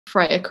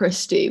Freya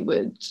Christie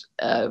would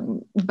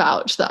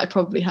vouch that I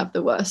probably have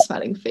the worst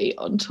smelling feet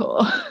on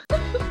tour.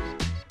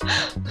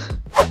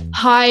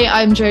 Hi,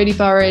 I'm Jodie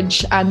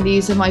Burrage, and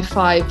these are my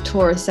 5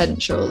 tour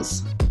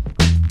essentials.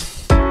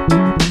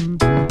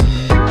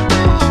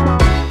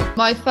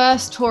 My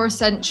first tour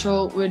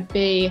essential would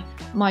be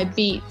my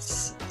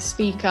Beats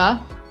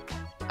speaker.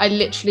 I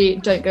literally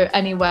don't go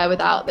anywhere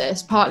without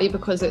this, partly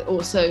because it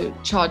also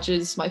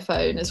charges my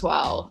phone as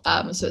well.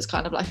 So it's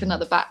kind of like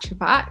another battery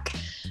pack.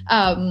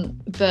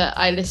 But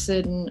I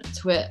listen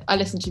to it. I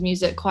listen to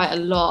music quite a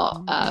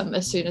lot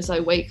as soon as I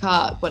wake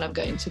up, when I'm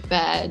going to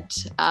bed.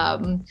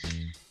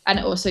 And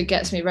it also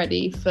gets me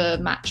ready for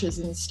matches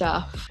and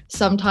stuff.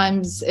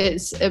 Sometimes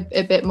it's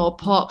a bit more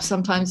pop,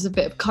 sometimes it's a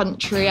bit of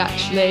country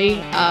actually.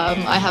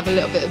 I have a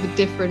little bit of a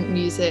different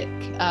music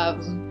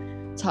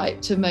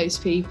type to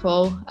most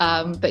people.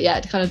 But yeah,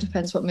 it kind of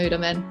depends what mood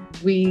I'm in.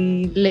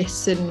 I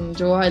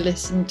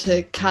listened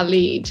to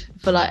Khalid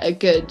for like a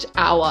good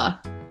hour.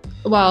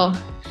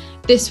 Well,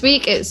 this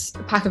week it's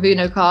a pack of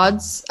Uno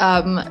cards.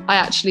 I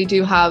actually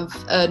do have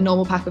a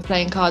normal pack of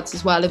playing cards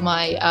as well in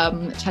my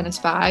tennis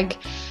bag.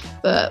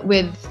 But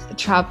with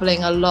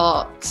traveling a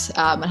lot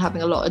and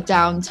having a lot of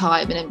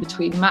downtime and in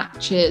between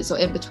matches or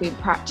in between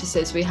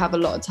practices, we have a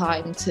lot of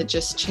time to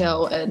just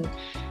chill. And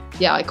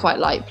yeah, I quite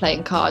like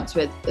playing cards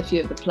with a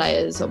few of the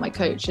players or my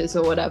coaches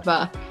or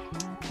whatever.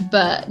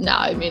 But no,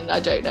 I mean,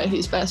 I don't know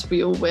who's best.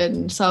 We all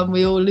win some,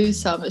 we all lose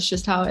some. It's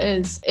just how it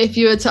is. If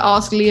you were to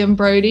ask Liam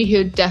Brody, he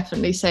would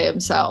definitely say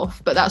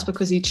himself, but that's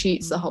because he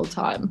cheats the whole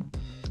time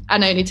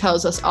and only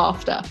tells us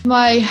after.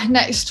 My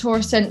next tour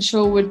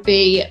essential would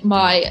be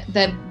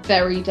they're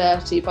very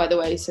dirty, by the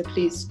way, so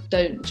please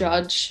don't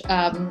judge,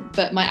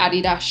 but my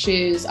Adidas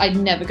shoes. I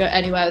never go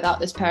anywhere without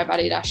this pair of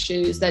Adidas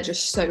shoes. They're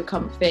just so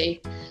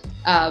comfy.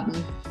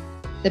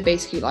 They're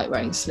basically like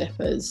wearing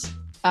slippers.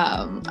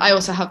 I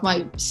also have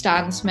my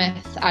Stan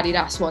Smith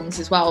Adidas ones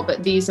as well,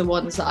 but these are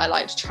ones that I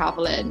like to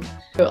travel in.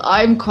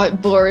 I'm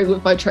quite boring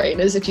with my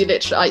trainers. If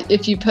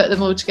you put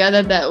them all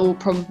together, they're all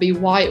probably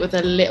white with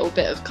a little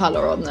bit of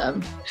colour on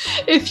them.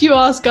 If you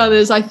ask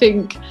others, I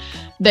think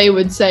they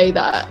would say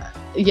that,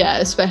 yeah,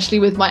 especially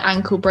with my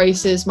ankle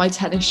braces, my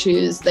tennis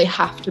shoes, they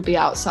have to be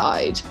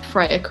outside.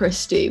 Freya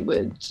Christie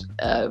would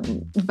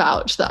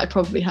vouch that I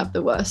probably have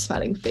the worst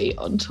smelling feet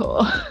on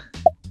tour.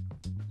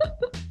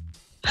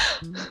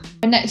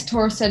 My next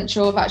tour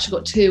essential, I've actually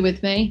got 2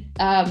 with me,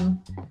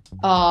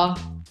 are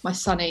my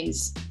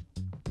sunnies.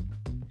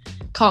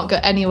 Can't go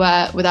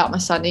anywhere without my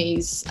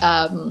sunnies.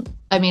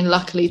 I mean,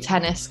 luckily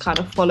tennis kind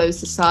of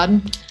follows the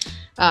sun,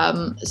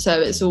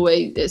 so it's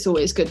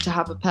always good to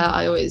have a pair.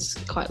 I always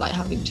quite like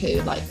having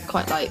 2,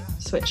 quite like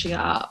switching it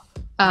up.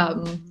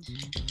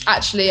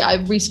 Actually, I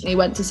recently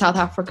went to South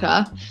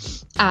Africa,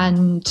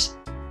 and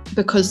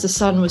because the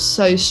sun was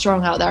so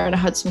strong out there and I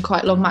had some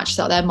quite long matches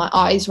out there, my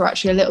eyes were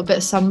actually a little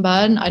bit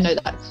sunburned. I know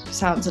that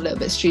sounds a little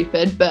bit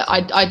stupid, but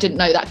I didn't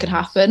know that could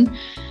happen.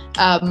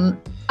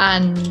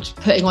 And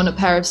putting on a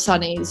pair of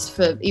sunnies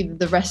for either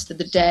the rest of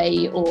the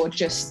day or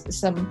just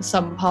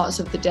some parts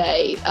of the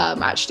day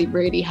actually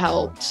really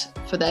helped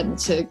for them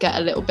to get a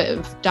little bit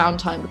of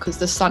downtime, because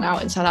the sun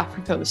out in South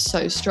Africa was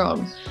so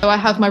strong. So I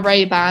have my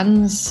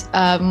Ray-Bans,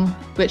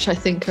 which I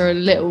think are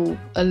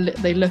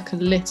they look a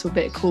little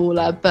bit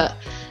cooler, but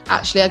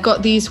actually I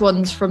got these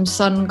ones from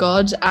Sun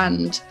God,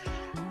 and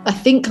I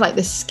think like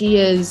the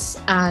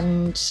skiers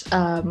and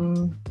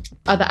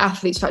other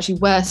athletes who actually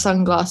wear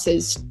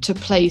sunglasses to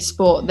play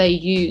sport, they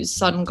use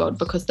Sun God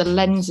because the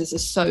lenses are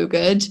so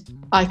good.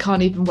 I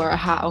can't even wear a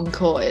hat on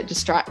court, it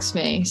distracts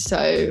me,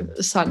 so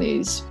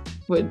sunnies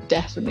would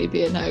definitely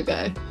be a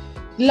no-go.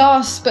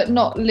 Last but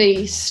not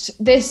least,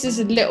 this is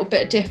a little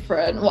bit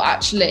different. Well,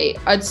 actually,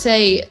 I'd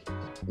say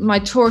my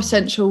tour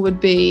essential would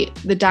be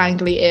the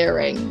dangly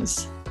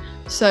earrings.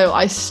 So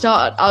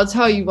I'll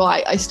tell you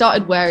why. I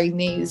started wearing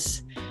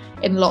these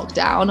in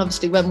lockdown,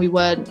 obviously when we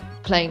weren't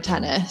playing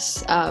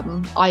tennis.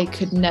 I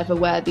could never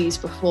wear these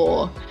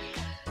before.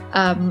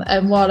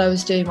 And while I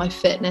was doing my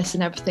fitness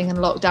and everything in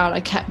lockdown, I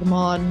kept them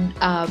on.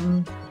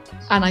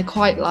 And I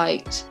quite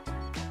liked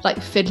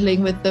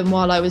fiddling with them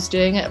while I was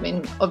doing it. I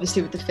mean,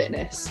 obviously with the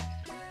fitness,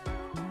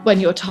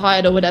 when you're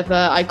tired or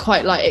whatever, I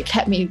quite like it,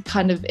 kept me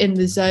kind of in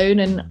the zone.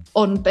 And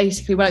on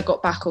basically when I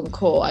got back on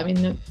court, I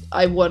mean,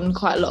 I won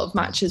quite a lot of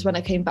matches when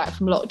I came back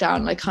from lockdown,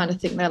 and I kind of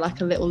think they're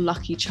like a little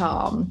lucky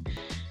charm.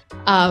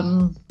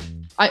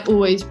 I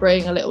always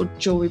bring a little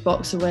jewellery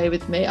box away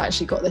with me. I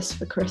actually got this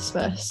for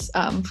Christmas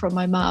from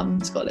my mum.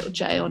 It's got a little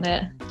J on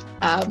it,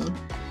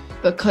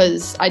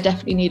 because I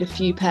definitely need a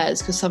few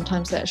pairs, because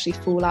sometimes they actually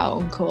fall out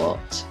on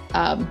court,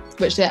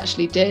 which they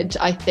actually did.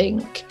 I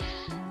think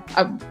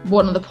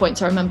one of the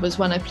points I remember was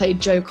when I played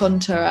Joe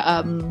Conter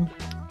at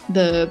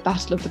the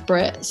Battle of the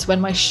Brits,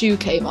 when my shoe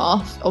came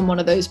off on one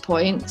of those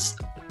points.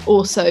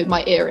 Also,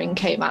 my earring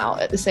came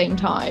out at the same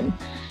time.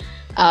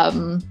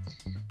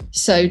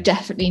 So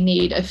definitely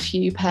need a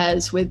few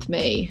pairs with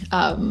me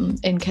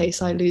in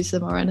case I lose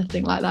them or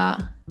anything like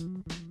that.